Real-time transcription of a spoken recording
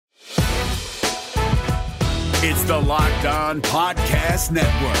It's the Locked On Podcast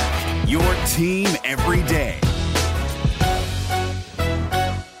Network, your team every day.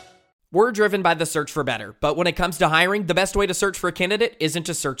 We're driven by the search for better, but when it comes to hiring, the best way to search for a candidate isn't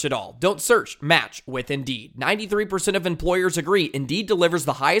to search at all. Don't search, match with Indeed. 93% of employers agree Indeed delivers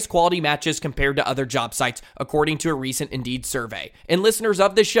the highest quality matches compared to other job sites, according to a recent Indeed survey. And listeners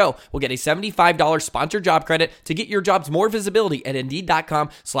of this show will get a $75 sponsored job credit to get your jobs more visibility at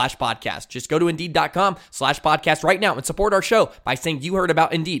Indeed.com/podcast. Just go to Indeed.com/podcast right now and support our show by saying you heard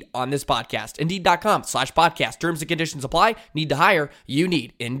about Indeed on this podcast. Indeed.com/podcast. Terms and conditions apply. Need to hire? You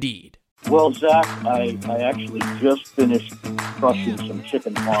need Indeed. Well, Zach, I actually just finished crushing some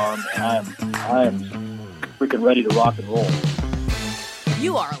chicken farm, and I am freaking ready to rock and roll.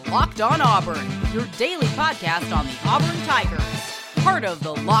 You are Locked On Auburn, your daily podcast on the Auburn Tigers. Part of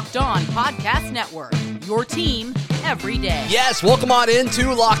the Locked On Podcast Network, your team every day. Yes, welcome on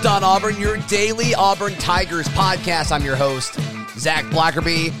into Locked On Auburn, your daily Auburn Tigers podcast. I'm your host, Zach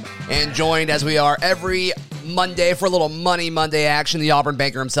Blackerby, and joined as we are every Monday for a little Money Monday action, the Auburn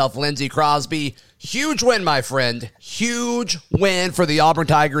banker himself, Lindsey Crosby. Huge win, my friend. Huge win for the Auburn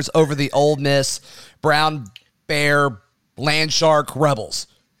Tigers over the Ole Miss Brown Bear Land Shark Rebels.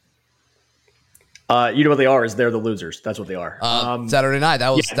 You know what they are is they're the losers. That's what they are. Saturday night, that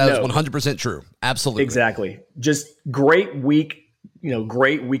was 100% true. Absolutely. Exactly. Just great week,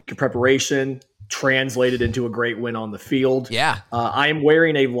 great week of preparation, translated into a great win on the field. Yeah. I am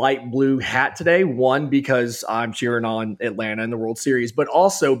wearing a light blue hat today, one, because I'm cheering on Atlanta in the World Series, but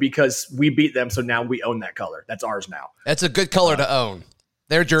also because we beat them, so now we own that color. That's ours now. That's a good color to own.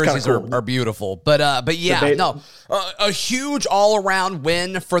 Their jerseys cool. are beautiful. But yeah, a huge all-around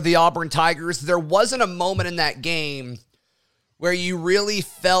win for the Auburn Tigers. There wasn't a moment in that game where you really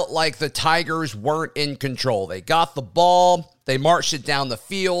felt like the Tigers weren't in control. They got the ball, they marched it down the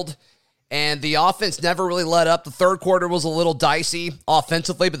field, and the offense never really let up. The third quarter was a little dicey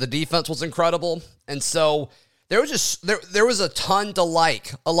offensively, but the defense was incredible. And so there was a ton to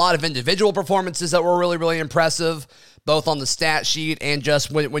like. A lot of individual performances that were really, really impressive, both on the stat sheet and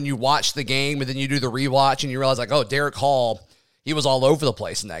just when you watch the game and then you do the rewatch and you realize, like, oh, Derek Hall, he was all over the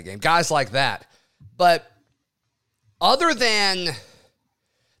place in that game. Guys like that. But other than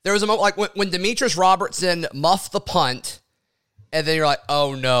there was a moment like when Demetrius Robertson muffed the punt, and then you're like,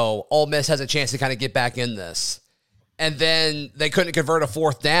 oh no, Ole Miss has a chance to kind of get back in this. And then they couldn't convert a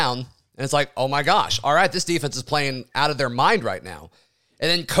fourth down. And it's like, oh my gosh, all right, this defense is playing out of their mind right now.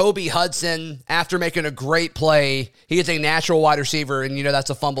 And then Kobe Hudson, after making a great play, he is a natural wide receiver, and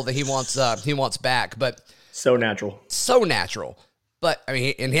that's a fumble that he wants back. But so natural. But I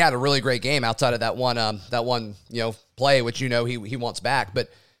mean, he had a really great game outside of that one play, which he wants back. But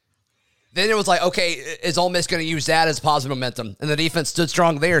then it was like, okay, is Ole Miss going to use that as positive momentum? And the defense stood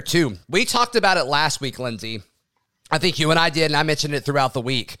strong there, too. We talked about it last week, Lindsey. I think you and I did, and I mentioned it throughout the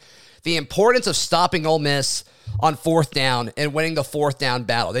week. The importance of stopping Ole Miss on fourth down and winning the fourth down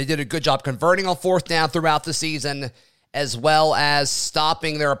battle. They did a good job converting on fourth down throughout the season, as well as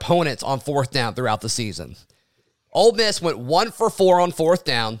stopping their opponents on fourth down throughout the season. Ole Miss went 1 for 4 on fourth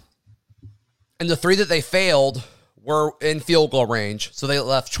down, and the 3 that they failed were in field goal range, so they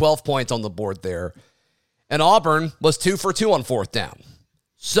left 12 points on the board there. And Auburn was 2 for 2 on fourth down.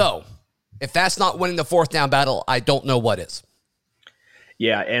 So, if that's not winning the fourth down battle, I don't know what is.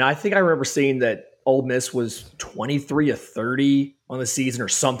 Yeah, and I think I remember seeing that Ole Miss was 23 of 30 on the season or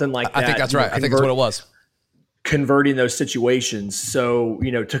something like that. I think that's right. I think that's what it was. Converting those situations. So,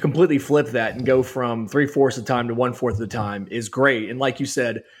 to completely flip that and go from 3/4 of the time to 1/4 of the time is great. And like you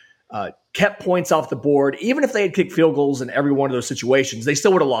said, kept points off the board. Even if they had kicked field goals in every one of those situations, they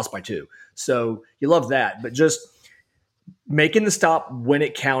still would have lost by 2. So you love that. But just making the stop when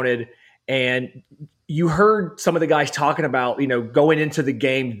it counted. And you heard some of the guys talking about, going into the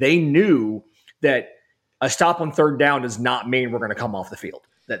game, they knew that a stop on third down does not mean we're going to come off the field.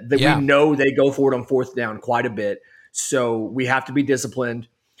 That we know they go for it on fourth down quite a bit. So we have to be disciplined.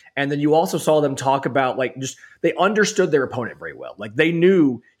 And then you also saw them talk about, they understood their opponent very well. Like, they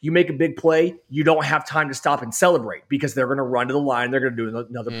knew you make a big play, you don't have time to stop and celebrate because they're going to run to the line. They're going to do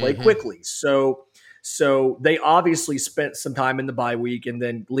another play quickly. So they obviously spent some time in the bye week and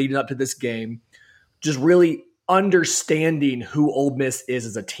then leading up to this game, just really understanding who Ole Miss is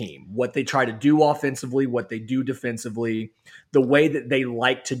as a team, what they try to do offensively, what they do defensively, the way that they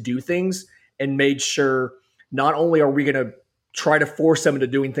like to do things, and made sure not only are we going to try to force them into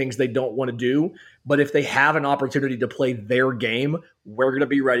doing things they don't want to do, but if they have an opportunity to play their game, we're going to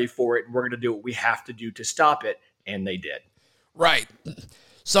be ready for it, and we're going to do what we have to do to stop it, and they did. Right.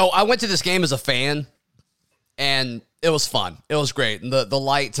 So I went to this game as a fan, and it was fun. It was great. And the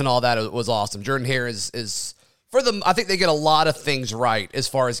lights and all that was awesome. Jordan Hare is I think they get a lot of things right as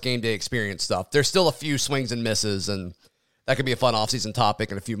far as game day experience stuff. There's still a few swings and misses, and that could be a fun offseason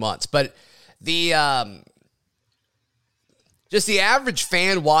topic in a few months. But just the average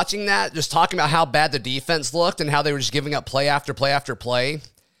fan watching that, just talking about how bad the defense looked and how they were just giving up play after play after play.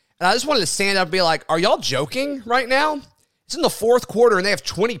 And I just wanted to stand up and be like, are y'all joking right now? It's in the fourth quarter and they have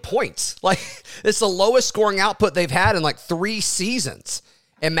 20 points. Like, it's the lowest scoring output they've had in like 3 seasons.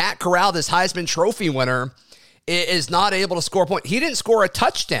 And Matt Corral, this Heisman Trophy winner, is not able to score a point. He didn't score a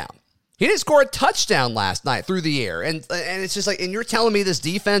touchdown. He didn't score a touchdown last night through the air. And it's just like, and you're telling me this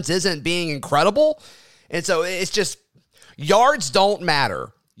defense isn't being incredible? And so it's just, yards don't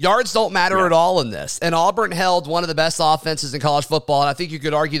matter. Yards don't matter at all in this. And Auburn held one of the best offenses in college football, and I think you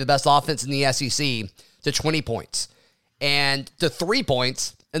could argue the best offense in the SEC, to 20 points. And to 3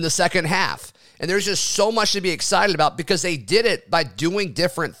 points in the second half. And there's just so much to be excited about because they did it by doing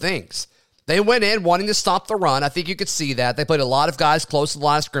different things. They went in wanting to stop the run. I think you could see that. They played a lot of guys close to the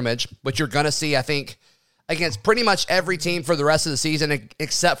line of scrimmage, which you're going to see, I think, against pretty much every team for the rest of the season,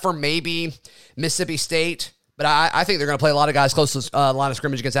 except for maybe Mississippi State. But I think they're going to play a lot of guys close to the line of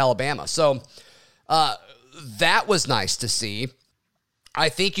scrimmage against Alabama. So that was nice to see. I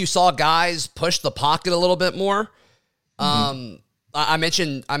think you saw guys push the pocket a little bit more. I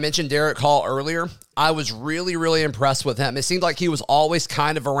mentioned Derek Hall earlier. I was really, really impressed with him. It seemed like he was always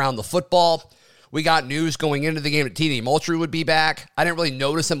kind of around the football. We got news going into the game that TD Moultrie would be back. I didn't really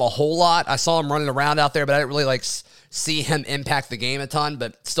notice him a whole lot. I saw him running around out there, but I didn't really see him impact the game a ton,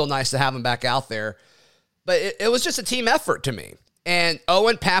 but still nice to have him back out there. But it was just a team effort to me. And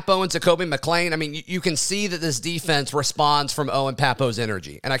Owen Pappoe and Zakoby McClain, I mean, you can see that this defense responds from Owen Pappoe's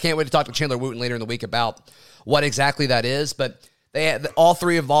energy. And I can't wait to talk to Chandler Wooten later in the week about what exactly that is. But they had all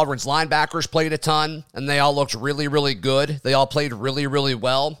 3 of Auburn's linebackers played a ton, and they all looked really, really good. They all played really, really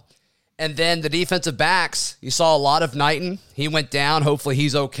well. And then the defensive backs, you saw a lot of Knighton. He went down. Hopefully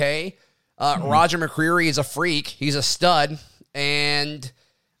he's okay. Roger McCreary is a freak. He's a stud. And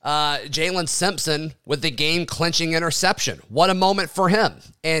Jalen Simpson with the game-clinching interception. What a moment for him.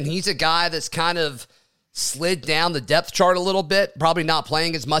 And he's a guy that's kind of slid down the depth chart a little bit, probably not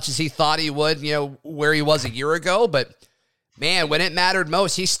playing as much as he thought he would, where he was a year ago. But, man, when it mattered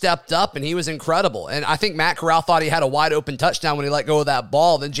most, he stepped up, and he was incredible. And I think Matt Corral thought he had a wide-open touchdown when he let go of that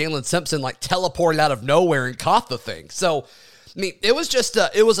ball. Then Jalen Simpson, teleported out of nowhere and caught the thing. So, I mean, it was just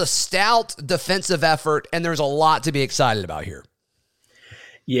it was a stout defensive effort, and there's a lot to be excited about here.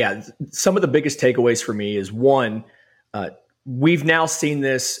 Yeah, some of the biggest takeaways for me is, one, we've now seen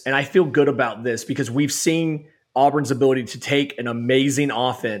this, and I feel good about this because we've seen Auburn's ability to take an amazing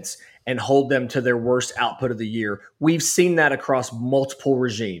offense and hold them to their worst output of the year. We've seen that across multiple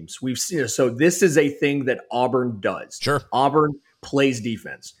regimes. We've seen so this is a thing that Auburn does. Sure, Auburn plays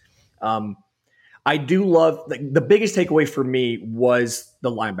defense. I do love the biggest takeaway for me was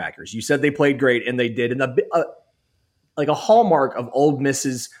the linebackers. You said they played great, and they did. And a hallmark of Ole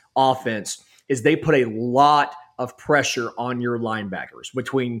Miss's offense is they put a lot of pressure on your linebackers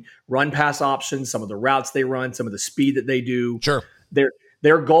between run-pass options, some of the routes they run, some of the speed that they do. Sure.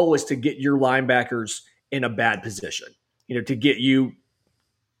 Their goal is to get your linebackers in a bad position, to get you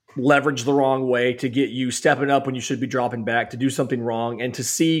leveraged the wrong way, to get you stepping up when you should be dropping back, to do something wrong, and to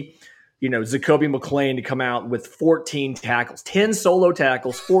see Zakoby McClain to come out with 14 tackles, 10 solo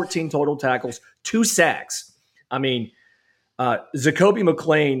tackles, 14 total tackles, 2 sacks. I mean, Zakoby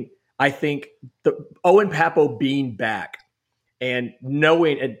McClain, I think the Owen Pappoe being back and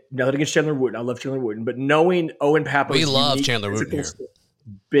knowing, and nothing against Chandler Wooten, I love Chandler Wooten, but knowing Owen Pappoe, we love Chandler Wooten here.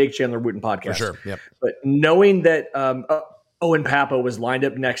 Big Chandler Wooten podcast, for sure. Yep. But knowing that Owen Pappoe was lined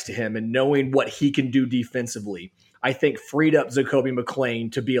up next to him and knowing what he can do defensively, I think freed up Zakoby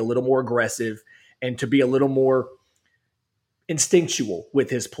McClain to be a little more aggressive and to be a little more instinctual with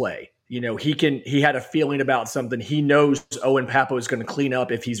his play. He had a feeling about something. He knows Owen Pappoe is going to clean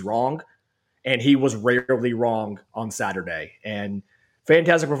up if he's wrong, and he was rarely wrong on Saturday. And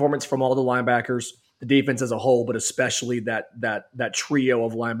fantastic performance from all the linebackers, the defense as a whole, but especially that trio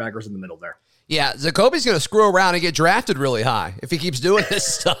of linebackers in the middle there. Yeah, Zakoby's going to screw around and get drafted really high if he keeps doing this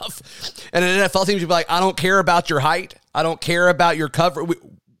stuff. And an NFL team should be like, I don't care about your height. I don't care about your cover.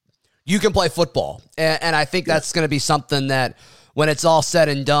 You can play football. And I think that's going to be something that when it's all said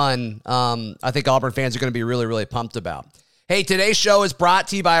and done, I think Auburn fans are going to be really, really pumped about. Hey, today's show is brought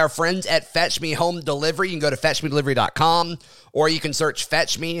to you by our friends at Fetch Me Home Delivery. You can go to fetchmedelivery.com, or you can search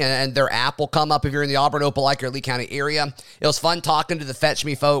Fetch Me, and their app will come up if you're in the Auburn, Opelika, or Lee County area. It was fun talking to the Fetch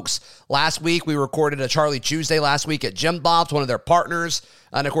Me folks. Last week, we recorded a Charlie Tuesday last week at Jim Bob's, one of their partners.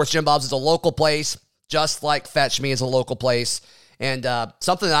 And, of course, Jim Bob's is a local place, just like Fetch Me is a local place. And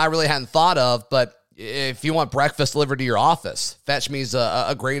something that I really hadn't thought of, but if you want breakfast delivered to your office, Fetch Me is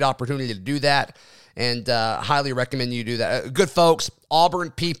a great opportunity to do that, and highly recommend you do that. Good folks,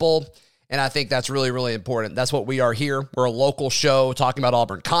 Auburn people, and I think that's really, really important. That's what we are here. We're a local show talking about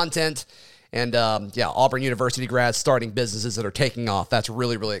Auburn content, and Auburn University grads starting businesses that are taking off. That's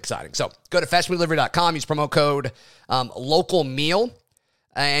really, really exciting. So go to fetchmedelivery.com, use promo code local meal,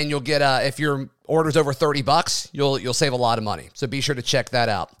 and you'll get if your order's over $30, you'll save a lot of money. So be sure to check that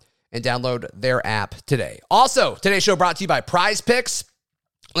out and download their app today. Also, today's show brought to you by Prize Picks.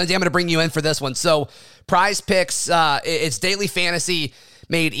 Lindsay, I'm going to bring you in for this one. So Prize Picks, it's daily fantasy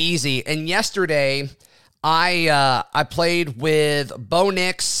made easy. And yesterday, I played with Bo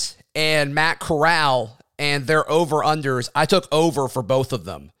Nix and Matt Corral and their over-unders. I took over for both of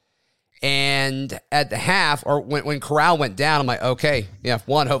them. And at the half, or when Corral went down, I'm like, okay, yeah,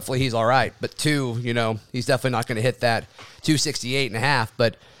 one, hopefully he's all right. But two, he's definitely not going to hit that 268.5.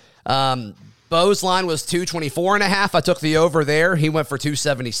 But Bo's line was 224.5. I took the over there. He went for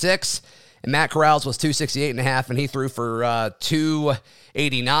 276. And Matt Corral's was 268.5, and he threw for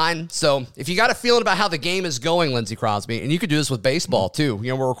 289. So if you got a feeling about how the game is going, Lindsey Crosby, and you could do this with baseball too.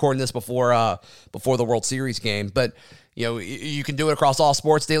 We're recording this before the World Series game, but you can do it across all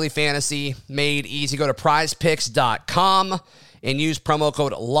sports. Daily fantasy made easy. Go to prizepicks.com and use promo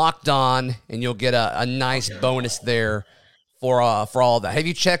code LOCKEDON, and you'll get a nice bonus there for all of that. Have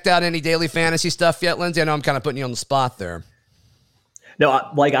you checked out any daily fantasy stuff yet, Lindsey? I know I'm kind of putting you on the spot there. No,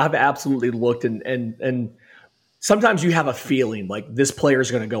 I've absolutely looked, and sometimes you have a feeling like this player is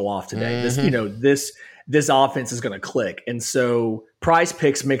going to go off today. Mm-hmm. This offense is going to click, and so Prize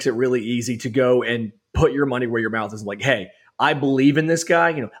Picks makes it really easy to go and put your money where your mouth is. Like, hey, I believe in this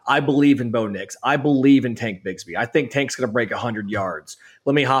guy. I believe in Bo Nix. I believe in Tank Bigsby. I think Tank's going to break 100 yards.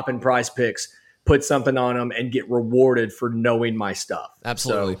 Let me hop in Prize Picks, put something on him, and get rewarded for knowing my stuff.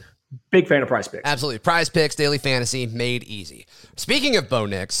 Absolutely. So, big fan of Prize Picks. Absolutely. Prize Picks, daily fantasy, made easy. Speaking of Bo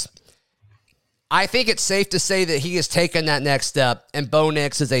Nix, I think it's safe to say that he has taken that next step, and Bo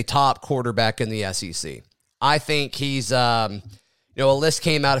Nix is a top quarterback in the SEC. I think he's, a list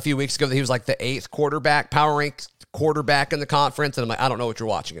came out a few weeks ago that he was like the 8th quarterback, power ranked quarterback in the conference, and I'm like, I don't know what you're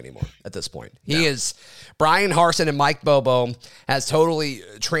watching anymore at this point. He is, Brian Harsin and Mike Bobo has totally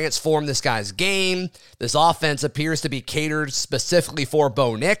transformed this guy's game. This offense appears to be catered specifically for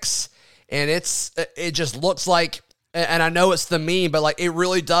Bo Nix, and it just looks like, and I know it's the meme, but it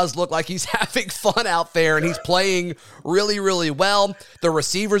really does look like he's having fun out there, and he's playing really, really well. The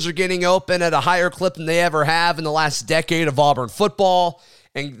receivers are getting open at a higher clip than they ever have in the last decade of Auburn football.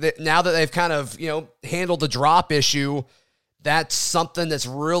 And now that they've kind of, handled the drop issue, that's something that's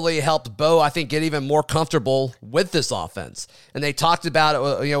really helped Bo, I think, get even more comfortable with this offense. And they talked about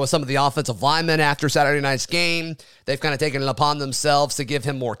it, with some of the offensive linemen after Saturday night's game. They've kind of taken it upon themselves to give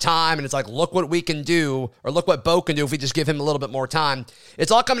him more time. And it's like, look what we can do, or look what Bo can do if we just give him a little bit more time.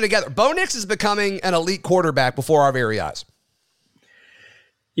 It's all coming together. Bo Nix is becoming an elite quarterback before our very eyes.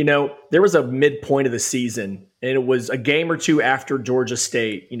 There was a midpoint of the season, and it was a game or two after Georgia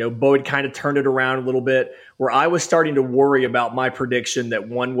State. Bo had kind of turned it around a little bit, where I was starting to worry about my prediction that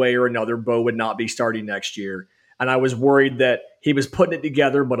one way or another, Bo would not be starting next year. And I was worried that he was putting it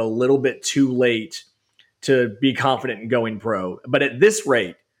together, but a little bit too late to be confident in going pro. But at this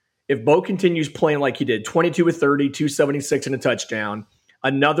rate, if Bo continues playing like he did, 22 of 30, 276 and a touchdown,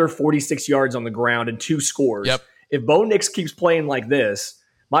 another 46 yards on the ground and 2 scores. Yep. If Bo Nix keeps playing like this,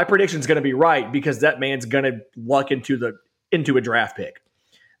 my prediction is going to be right, because that man's going to luck into a draft pick.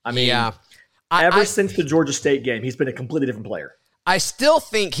 I mean, ever since the Georgia State game, he's been a completely different player. I still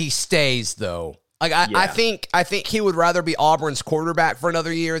think he stays, though. I think he would rather be Auburn's quarterback for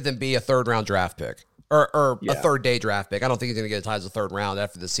another year than be a 3rd-round draft pick or a 3rd-day draft pick. I don't think he's going to get as high as a 3rd round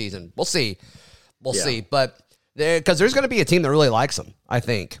after the season. We'll see. We'll see. But because there's going to be a team that really likes him, I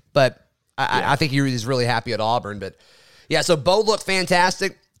think. But I think he's really happy at Auburn. But yeah, so Bo looked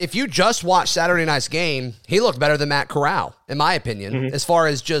fantastic. If you just watched Saturday night's game, he looked better than Matt Corral, in my opinion, as far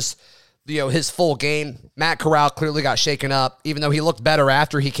as just his full game. Matt Corral clearly got shaken up, even though he looked better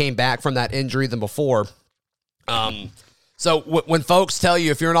after he came back from that injury than before. So when folks tell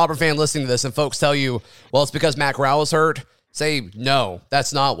you, if you're an Auburn fan listening to this, and folks tell you, well, it's because Matt Corral was hurt, say, no,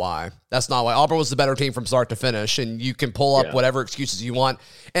 that's not why. That's not why. Auburn was the better team from start to finish, and you can pull up whatever excuses you want.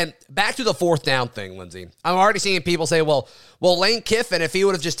 And back to the 4th down thing, Lindsey. I'm already seeing people say, well, Lane Kiffin, if he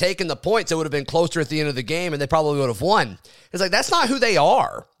would have just taken the points, it would have been closer at the end of the game, and they probably would have won. It's like, that's not who they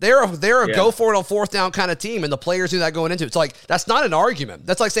are. They're a go for it on 4th down kind of team, and the players knew that going into it. It's like, that's not an argument.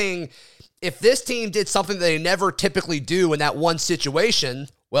 That's like saying, if this team did something they never typically do in that one situation,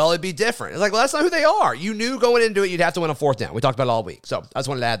 well, it'd be different. It's like, well, that's not who they are. You knew going into it you'd have to win on 4th down. We talked about it all week. So I just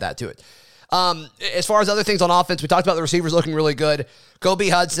wanted to add that to it. As far as other things on offense, we talked about the receivers looking really good. Kobe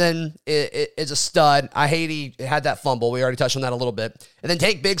Hudson is a stud. I hate he had that fumble. We already touched on that a little bit. And then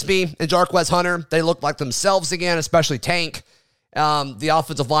Tank Bigsby and Jarquez Hunter, they looked like themselves again, especially Tank. The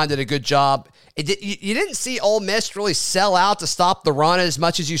offensive line did a good job. You didn't see Ole Miss really sell out to stop the run as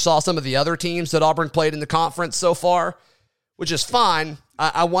much as you saw some of the other teams that Auburn played in the conference so far, which is fine.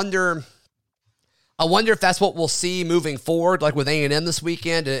 I wonder if that's what we'll see moving forward, like with A&M this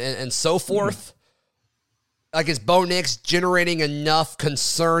weekend and so forth. Like, is Bo Nix generating enough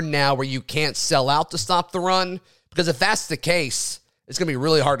concern now where you can't sell out to stop the run? Because if that's the case, it's going to be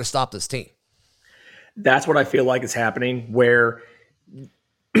really hard to stop this team. That's what I feel like is happening, where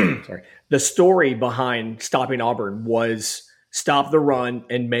the story behind stopping Auburn was stop the run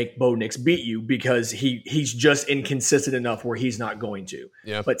and make Bo Nix beat you, because he's just inconsistent enough where he's not going to.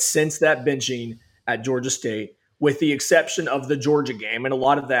 Yeah. But since that benching at Georgia State, with the exception of the Georgia game, and a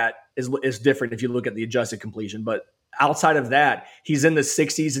lot of that is different if you look at the adjusted completion, but outside of that, he's in the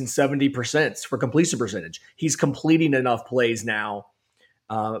 60s and 70% for completion percentage. He's completing enough plays now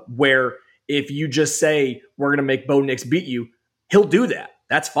where if you just say, we're going to make Bo Nix beat you, he'll do that.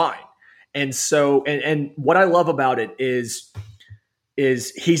 That's fine. And so, and what I love about it is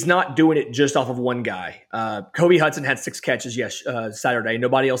he's not doing it just off of one guy. Kobe Hudson had 6 catches Saturday.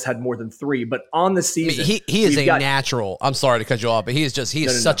 Nobody else had more than 3. But on the season, he is natural. I'm sorry to cut you off, but he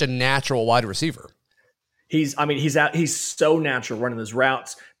is such a natural wide receiver. He's so natural running those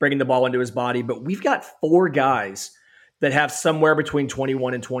routes, bringing the ball into his body. But we've got 4 guys that have somewhere between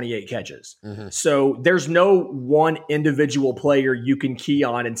 21 and 28 catches. Mm-hmm. So there's no one individual player you can key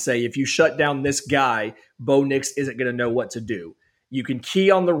on and say, if you shut down this guy, Bo Nix isn't going to know what to do. You can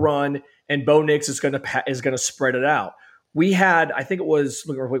key on the run, and Bo Nix is going to spread it out. We had, I think it was,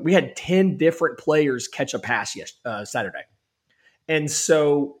 we had 10 different players catch a pass Saturday. And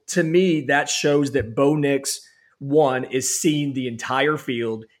so to me, that shows that Bo Nix, one, is seeing the entire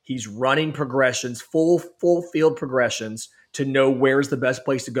field. He's running progressions, full field progressions to know where's the best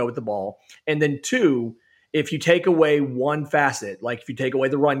place to go with the ball. And then 2, if you take away one facet, like if you take away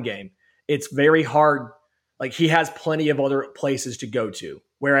the run game, it's very hard. Like, he has plenty of other places to go to.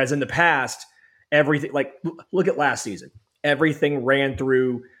 Whereas in the past, everything, like, look at last season, everything ran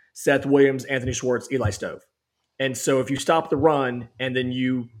through Seth Williams, Anthony Schwartz, Eli Stove. And so if you stop the run and then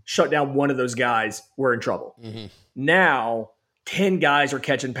you shut down one of those guys, we're in trouble. Mm-hmm. Now, 10 guys are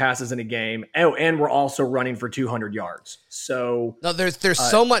catching passes in a game. Oh, and we're also running for 200 yards. So no, there's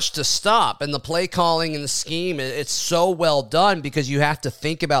so much to stop, and the play calling and the scheme, it's so well done because you have to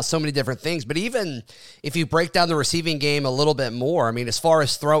think about so many different things. But even if you break down the receiving game a little bit more, I mean, as far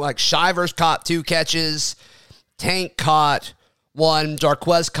as like Shivers caught 2 catches, Tank caught 1,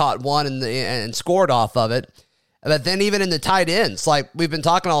 Jarquez caught 1 and scored off of it. But then even in the tight ends, like we've been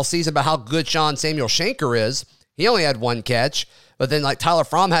talking all season about how good Sean Samuel Shanker is. He only had 1 catch, but then like Tyler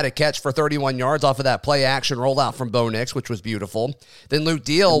Fromm had a catch for 31 yards off of that play action rollout from Bo Nix, which was beautiful. Then Luke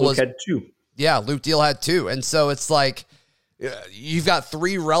Deal had 2. Yeah, Luke Deal had 2. And so it's like you've got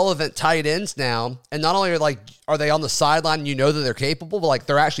 3 relevant tight ends now, and not only are they on the sideline and you know that they're capable, but like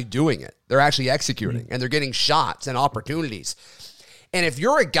they're actually doing it. They're actually executing, and they're getting shots and opportunities. And if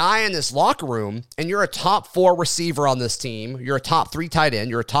you're a guy in this locker room and you're a top 4 receiver on this team, you're a top 3 tight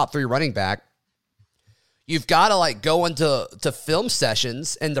end, you're a top 3 running back, you've got to like go into film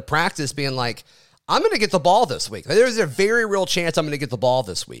sessions and to practice being like, I'm going to get the ball this week. There's a very real chance I'm going to get the ball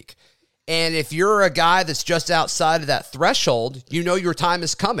this week. And if you're a guy that's just outside of that threshold, you know your time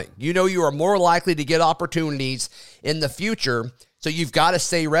is coming. You know you are more likely to get opportunities in the future, so you've got to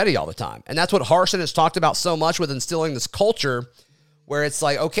stay ready all the time. And that's what Harsin has talked about so much with instilling this culture where it's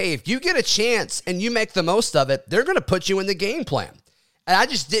like, okay, if you get a chance and you make the most of it, they're going to put you in the game plan. And I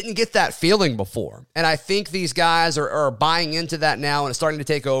just didn't get that feeling before. And I think these guys are buying into that now and it's starting to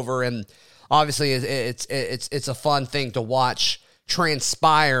take over. And obviously it's a fun thing to watch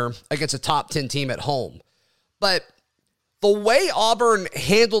transpire against a top 10 team at home. But the way Auburn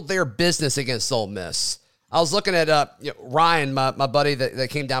handled their business against Ole Miss, I was looking at Ryan, my buddy that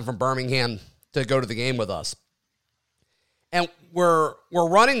came down from Birmingham to go to the game with us. And we're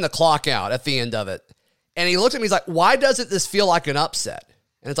running the clock out at the end of it. And he looked at me, he's like, why doesn't this feel like an upset?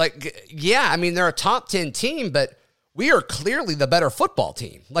 And it's like, yeah, I mean, they're a top 10 team, but we are clearly the better football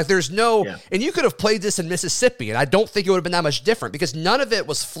team. Like there's no, and you could have played this in Mississippi, and I don't think it would have been that much different because none of it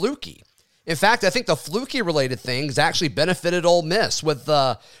was fluky. In fact, I think the fluky related things actually benefited Ole Miss with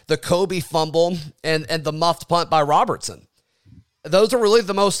the Kobe fumble and the muffed punt by Robertson. Those are really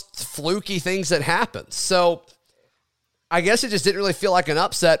the most fluky things that happened. So I guess it just didn't really feel like an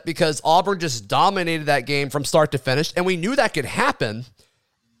upset because Auburn just dominated that game from start to finish, and we knew that could happen.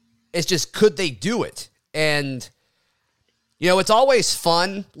 It's just, could they do it? And, it's always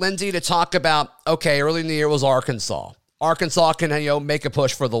fun, Lindsay, to talk about, okay, early in the year was Arkansas. Arkansas can, make a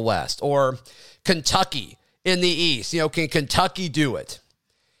push for the West. Or Kentucky in the East. Can Kentucky do it?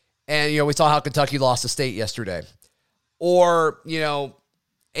 And, we saw how Kentucky lost to State yesterday. Or,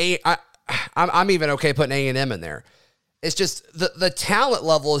 I'm even okay putting A&M in there. It's just the talent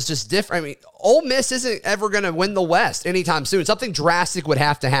level is just different. I mean, Ole Miss isn't ever going to win the West anytime soon. Something drastic would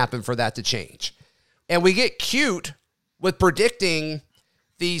have to happen for that to change. And we get cute with predicting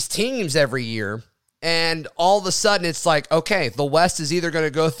these teams every year. And all of a sudden it's like, okay, the West is either going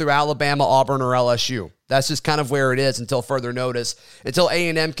to go through Alabama, Auburn, or LSU. That's just kind of where it is until further notice, until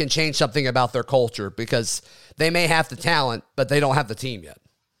A&M can change something about their culture, because they may have the talent, but they don't have the team yet.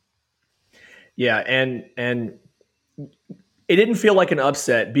 Yeah, and it didn't feel like an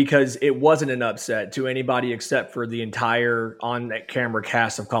upset because it wasn't an upset to anybody except for the entire on-camera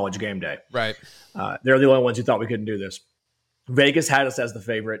cast of College Game Day. Right. They're the only ones who thought we couldn't do this. Vegas had us as the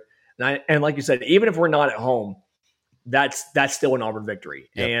favorite. And like you said, even if we're not at home, that's still an Auburn victory.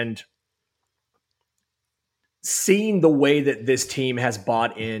 Yep. And seeing the way that this team has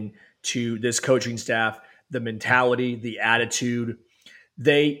bought in to this coaching staff, the mentality, the attitude,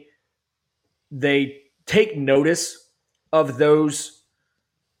 they take notice of those,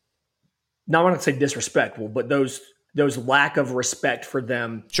 not want to say disrespectful, but those lack of respect for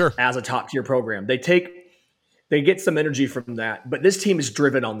them as a top tier program. They get some energy from that, but this team is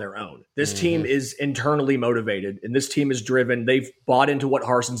driven on their own. This team is internally motivated, and this team is driven. They've bought into what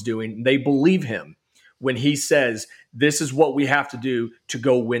Harsin's doing. They believe him when he says, this is what we have to do to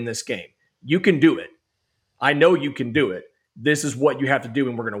go win this game. You can do it. I know you can do it. This is what you have to do,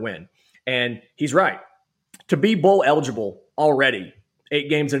 and we're going to win. And he's right. To be bowl eligible already 8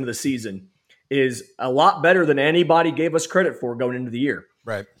 games into the season is a lot better than anybody gave us credit for going into the year.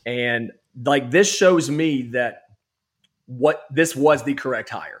 Right. And this shows me that this was the correct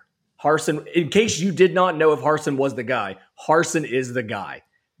hire. Harsin, in case you did not know if Harsin was the guy, Harsin is the guy.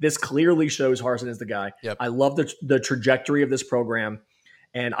 This clearly shows Harsin is the guy. Yep. I love the trajectory of this program.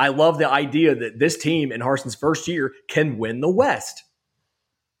 And I love the idea that this team in Harsin's first year can win the West.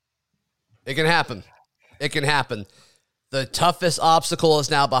 It can happen. It can happen. The toughest obstacle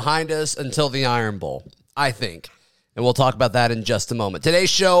is now behind us until the Iron Bowl, I think. And we'll talk about that in just a moment. Today's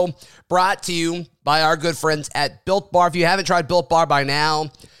show brought to you by our good friends at Built Bar. If you haven't tried Built Bar by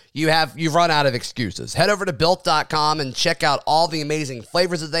now, you've run out of excuses. Head over to Built.com and check out all the amazing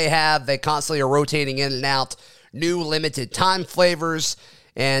flavors that they have. They constantly are rotating in and out new limited time flavors.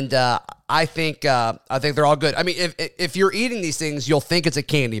 And I think they're all good. I mean, if you're eating these things, you'll think it's a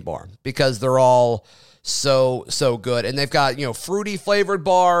candy bar because they're all so good. And they've got, fruity flavored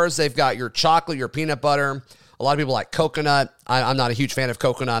bars. They've got your chocolate, your peanut butter. A lot of people like coconut. I'm not a huge fan of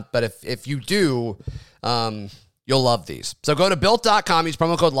coconut, but if you do, you'll love these. So go to Built.com, use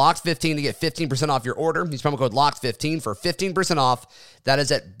promo code LOCKED15 to get 15% off your order. Use promo code LOCKED15 for 15% off. That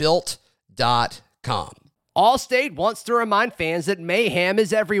is at Built.com. Allstate wants to remind fans that mayhem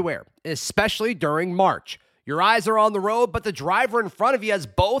is everywhere, especially during March. Your eyes are on the road, but the driver in front of you has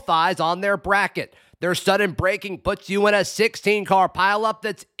both eyes on their bracket. Their sudden braking puts you in a 16-car pileup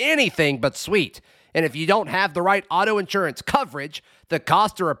that's anything but sweet. And if you don't have the right auto insurance coverage, the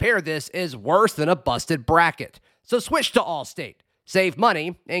cost to repair this is worse than a busted bracket. So switch to Allstate, save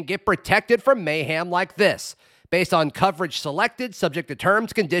money, and get protected from mayhem like this. Based on coverage selected, subject to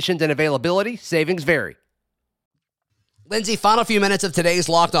terms, conditions, and availability, savings vary. Lindsay, final few minutes of today's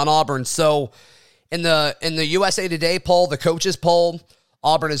Locked on Auburn. So in the USA Today poll, the coaches poll,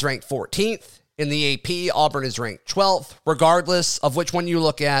 Auburn is ranked 14th. In the AP, Auburn is ranked 12th. Regardless of which one you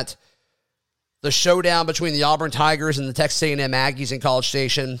look at, the showdown between the Auburn Tigers and the Texas A&M Aggies in College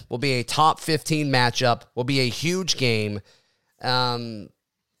Station will be a top 15 matchup, will be a huge game. And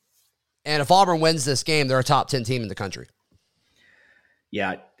if Auburn wins this game, they're a top 10 team in the country.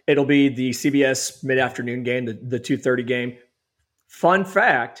 Yeah, it'll be the CBS mid-afternoon game, the 2:30 game. Fun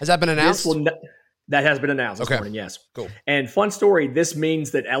fact. Has that been announced? That has been announced this morning, yes. Cool. And fun story, this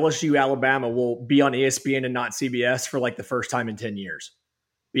means that LSU Alabama will be on ESPN and not CBS for like the first time in 10 years.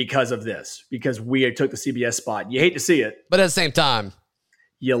 Because of this, because we took the CBS spot. You hate to see it. But at the same time,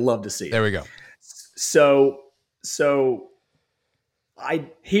 you love to see it. There we go. So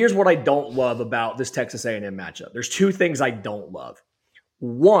here's what I don't love about this Texas A&M matchup. There's 2 things I don't love.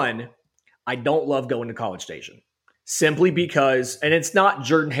 One, I don't love going to College Station. Simply because, and it's not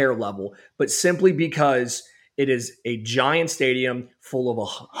Jordan Hare level, but simply because it is a giant stadium full of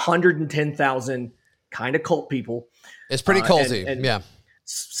 110,000 kind of cult people. It's pretty culty, yeah.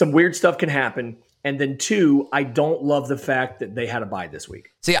 Some weird stuff can happen. And then 2, I don't love the fact that they had a bye this week.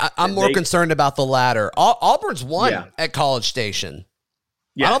 See, I'm more concerned about the latter. Auburn's won at College Station.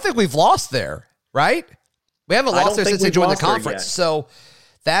 Yeah. I don't think we've lost there, right? We haven't lost there since they joined the conference. So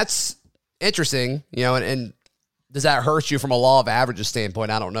that's interesting, and does that hurt you from a law of averages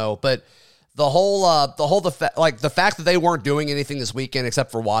standpoint? I don't know. But the fact that they weren't doing anything this weekend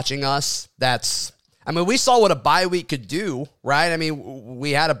except for watching us, we saw what a bye week could do, right? I mean,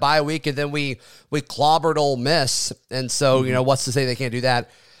 we had a bye week and then we clobbered Ole Miss. And so, what's to say they can't do that?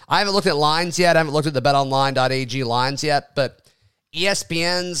 I haven't looked at lines yet. I haven't looked at the betonline.ag lines yet, but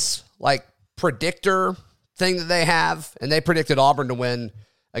ESPN's predictor thing that they have, and they predicted Auburn to win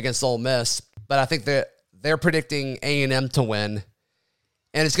against Ole Miss, but I think they're predicting A&M to win.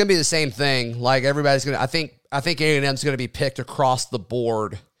 And it's going to be the same thing. Everybody's going to, I think A&M's going to be picked across the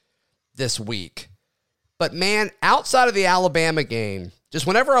board this week. But man, outside of the Alabama game, just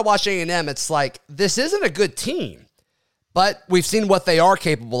whenever I watch A&M, it's this isn't a good team. But we've seen what they are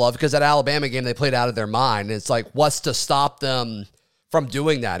capable of because that Alabama game, they played out of their mind. And it's what's to stop them from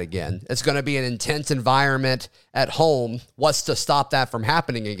doing that again? It's going to be an intense environment at home. What's to stop that from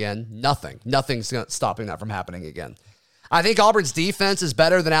happening again? Nothing. Nothing's stopping that from happening again. I think Auburn's defense is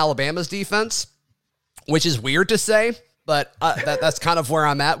better than Alabama's defense, which is weird to say, but that's kind of where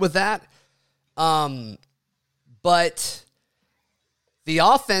I'm at with that. But the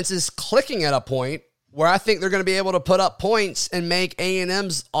offense is clicking at a point where I think they're going to be able to put up points and make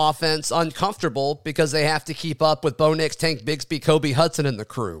A&M's offense uncomfortable because they have to keep up with Bo Nix, Tank Bigsby, Kobe Hudson, and the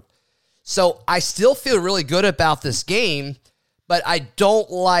crew. So I still feel really good about this game, but I don't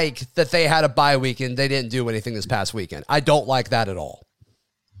like that they had a bye week and they didn't do anything this past weekend. I don't like that at all.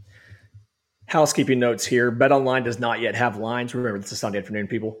 Housekeeping notes here. BetOnline does not yet have lines. Remember, this is Sunday afternoon,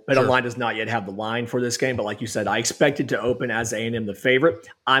 people. BetOnline does not yet have the line for this game, but like you said, I expect it to open as A&M the favorite.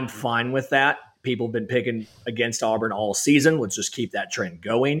 I'm fine with that. People have been picking against Auburn all season. Let's just keep that trend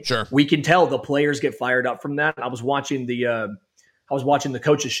going. Sure. We can tell the players get fired up from that. I was watching the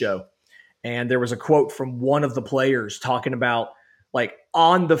coaches show, and there was a quote from one of the players talking about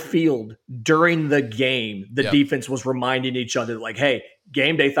on the field during the game, the defense was reminding each other hey,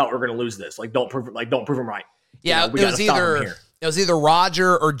 game day thought we were going to lose this. Don't prove them right. Yeah, it was either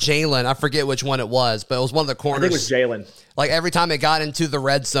Roger or Jalen. I forget which one it was, but it was one of the corners. I think it was Jalen. Every time it got into the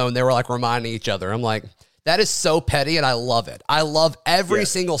red zone, they were reminding each other. I'm that is so petty, and I love it. I love every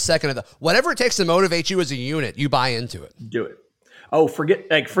single second of whatever it takes to motivate you as a unit, you buy into it. Do it. Oh, forget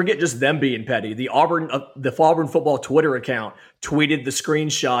just them being petty. The Auburn football Twitter account tweeted the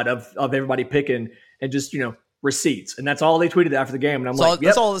screenshot of everybody picking and just, receipts. And that's all they tweeted after the game. And I'm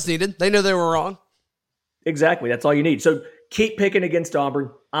that's all that's needed. They know they were wrong. Exactly. That's all you need. So keep picking against Auburn.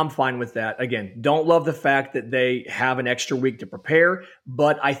 I'm fine with that. Again, don't love the fact that they have an extra week to prepare,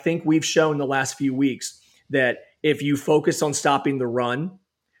 but I think we've shown the last few weeks that if you focus on stopping the run,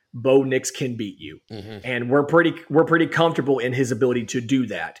 Bo Nix can beat you. Mm-hmm. And we're pretty comfortable in his ability to do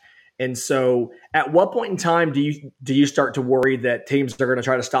that. And so at what point in time do you start to worry that teams are going to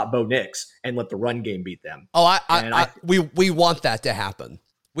try to stop Bo Nix and let the run game beat them? Oh, we want that to happen.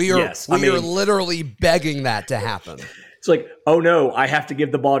 We are literally begging that to happen. It's oh no, I have to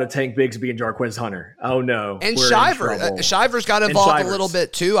give the ball to Tank Bigsby and Jarquez Hunter. Oh no. And Shivers got involved a little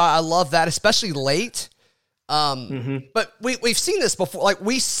bit too. I love that, especially late. But we've seen this before.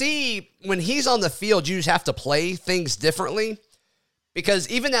 We see when he's on the field, you just have to play things differently. Because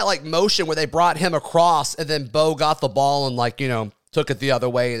even that motion where they brought him across and then Bo got the ball and took it the other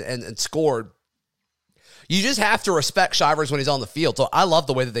way and scored. You just have to respect Shivers when he's on the field. So I love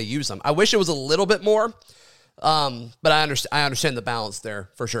the way that they use him. I wish it was a little bit more. But I understand the balance there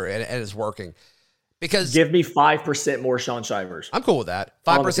for sure. And it's working. Because give me 5% more Sean Shivers. I'm cool with that.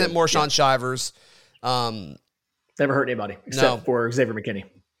 5% more Sean Shivers. Never hurt anybody except for Xavier McKinney.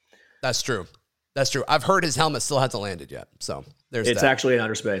 That's true. I've heard his helmet still hasn't landed yet. So it's actually in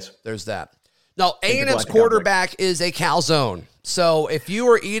outer space. There's that. Now, A&M's quarterback is a calzone. So if you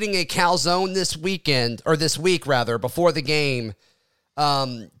are eating a calzone this week, before the game,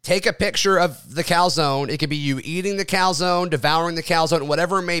 take a picture of the calzone. It could be you eating the calzone, devouring the calzone,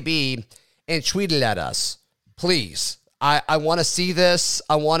 whatever it may be, and tweet it at us, please. I want to see this.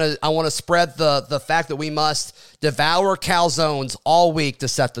 I want to spread the fact that we must devour calzones all week to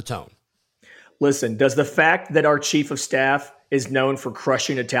set the tone. Listen, does the fact that our chief of staff is known for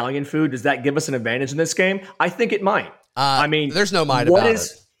crushing Italian food, does that give us an advantage in this game? I think it might. There's no might about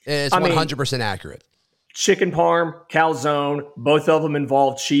it. It's 100% accurate. Chicken parm, calzone, both of them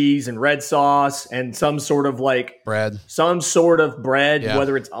involve cheese and red sauce and some sort of bread. Some sort of bread,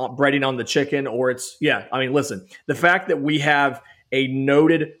 whether it's breading on the chicken or it's, listen, the fact that we have a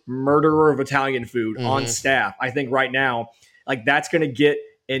noted murderer of Italian food on staff, I think right now, like that's going to get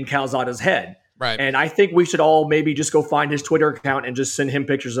in Calzada's head. Right. And I think we should all maybe just go find his Twitter account and just send him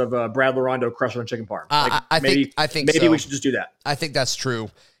pictures of Brad Larondo crushing on chicken parm. I think maybe so. we should just do that. I think that's true.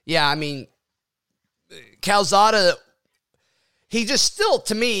 Yeah, I mean, Calzada, he just still,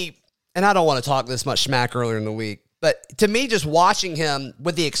 to me, and I don't want to talk this much smack earlier in the week, but to me, just watching him,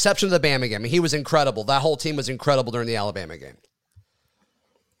 with the exception of the Bama game, I mean, he was incredible. That whole team was incredible during the Alabama game.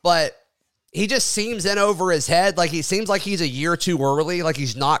 But he just seems in over his head. Like he seems like he's a year too early. Like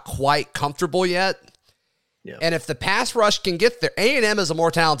he's not quite comfortable yet. Yeah. And if the pass rush can get there, A&M is a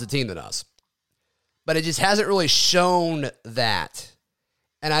more talented team than us. But it just hasn't really shown that.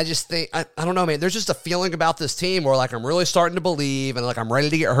 And I just think, I don't know, man, there's just a feeling about this team where like I'm really starting to believe and like I'm ready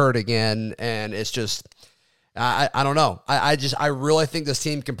to get hurt again. And it's just, I don't know. I really think this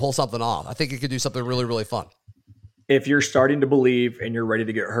team can pull something off. I think it could do something really, really fun. If you're starting to believe and you're ready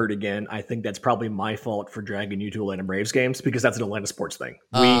to get hurt again, I think that's probably my fault for dragging you to Atlanta Braves games because that's an Atlanta sports thing.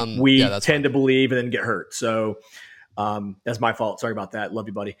 We tend to believe and then get hurt. So that's my fault. Sorry about that. Love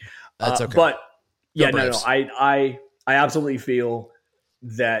you, buddy. That's okay. But yeah, no. I absolutely feel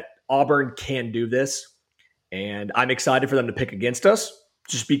that Auburn can do this, and I'm excited for them to pick against us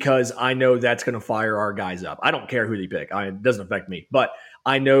just because I know that's going to fire our guys up. I don't care who they pick. It doesn't affect me, but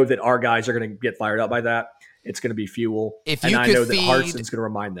I know that our guys are going to get fired up by that. It's going to be fuel. And I know that Hartson's going to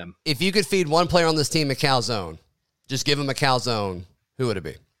remind them. If you could feed one player on this team a calzone, just give him a calzone, who would it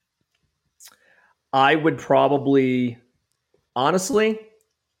be? I would probably, honestly,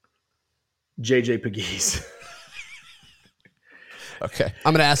 JJ Pegues. Okay.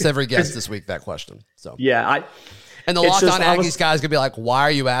 I'm going to ask every guest this week that question. So yeah. And the Locked On Aggies guys going to be like, why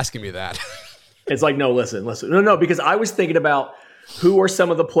are you asking me that? It's like, no, listen. No, because I was thinking about who are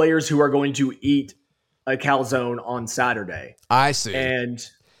some of the players who are going to eat a calzone on Saturday. I see. And,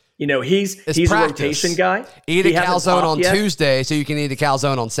 you know, he's a rotation guy. Eat a calzone on Tuesday so you can eat a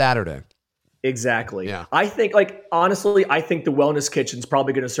calzone on Saturday. Exactly. Yeah. I think, honestly, I think the Wellness Kitchen's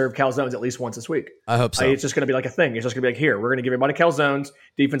probably going to serve calzones at least once this week. I hope so. It's just going to be like a thing. It's just going to be like, here, we're going to give everybody calzones.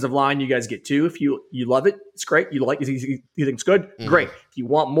 Defensive line, you guys get 2. If you love it, it's great. You think it's good? Mm-hmm. Great. If you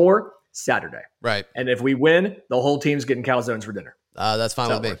want more, Saturday. Right. And if we win, the whole team's getting calzones for dinner. That's fine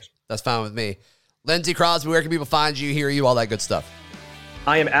with me. That's fine with me. Lindsey Crosby, where can people find you, hear you, all that good stuff?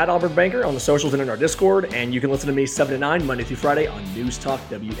 I am at Auburn Banker on the socials and in our Discord, and you can listen to me 7 to 9 Monday through Friday on News Talk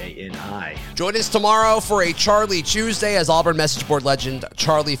WANI. Join us tomorrow for a Charlie Tuesday as Auburn message board legend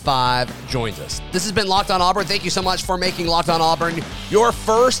Charlie 5 joins us. This has been Locked On Auburn. Thank you so much for making Locked On Auburn your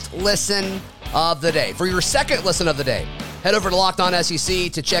first listen of the day. For your second listen of the day, head over to Locked On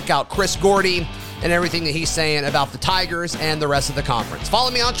SEC to check out Chris Gordy and everything that he's saying about the Tigers and the rest of the conference. Follow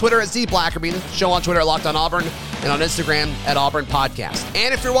me on Twitter at @ZBlackerby, show on Twitter at Locked On Auburn, and on Instagram at Auburn Podcast.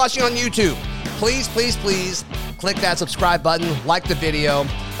 And if you're watching on YouTube, please click that subscribe button, like the video,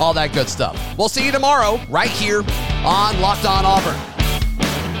 all that good stuff. We'll see you tomorrow right here on Locked On Auburn.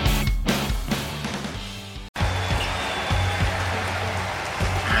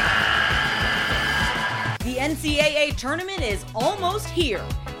 The NCAA tournament is almost here,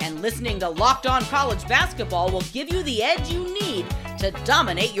 and listening to Locked On College Basketball will give you the edge you need to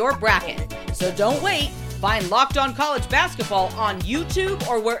dominate your bracket. So don't wait. Find Locked On College Basketball on YouTube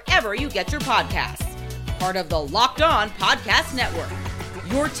or wherever you get your podcasts. Part of the Locked On Podcast Network.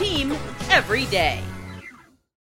 Your team every day.